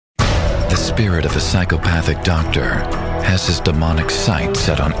The spirit of a psychopathic doctor has his demonic sight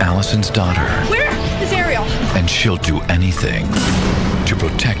set on Allison's daughter. Where is Ariel? And she'll do anything to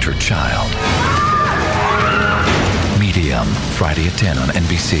protect her child. Medium, Friday at 10 on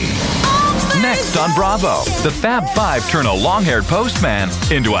NBC. Next on Bravo, the Fab Five turn a long-haired postman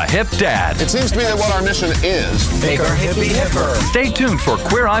into a hip dad. It seems to me that what our mission is... Make our hippie hipper. Stay tuned for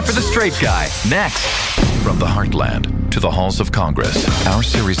Queer Eye for the Straight Guy. Next. From the heartland to the halls of Congress, our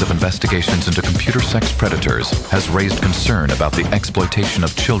series of investigations into computer sex predators has raised concern about the exploitation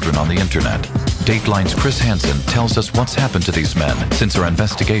of children on the internet. Dateline's Chris Hansen tells us what's happened to these men since our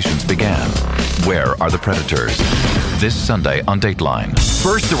investigations began. Where are the predators? This Sunday on Dateline.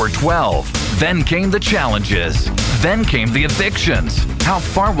 First there were 12, then came the challenges, then came the evictions. How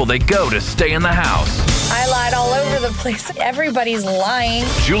far will they go to stay in the house? I lied all over the place. Everybody's lying.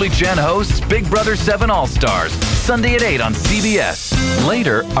 Julie Chen hosts Big Brother 7 All-Stars, Sunday at 8 on CBS.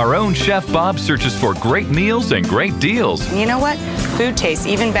 Later, our own Chef Bob searches for great meals and great deals. You know what? Food tastes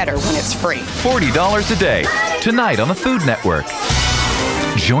even better when it's free. $40 a day, tonight on the Food Network.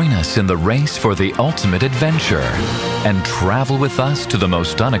 Join us in the race for the ultimate adventure and travel with us to the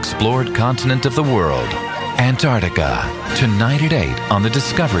most unexplored continent of the world, Antarctica, tonight at 8 on the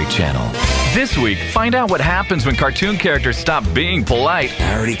Discovery Channel. This week, find out what happens when cartoon characters stop being polite.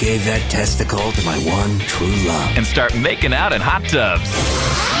 I already gave that testicle to my one true love. And start making out in hot tubs.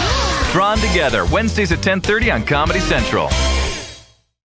 Drawn Together, Wednesdays at 10:30 on Comedy Central.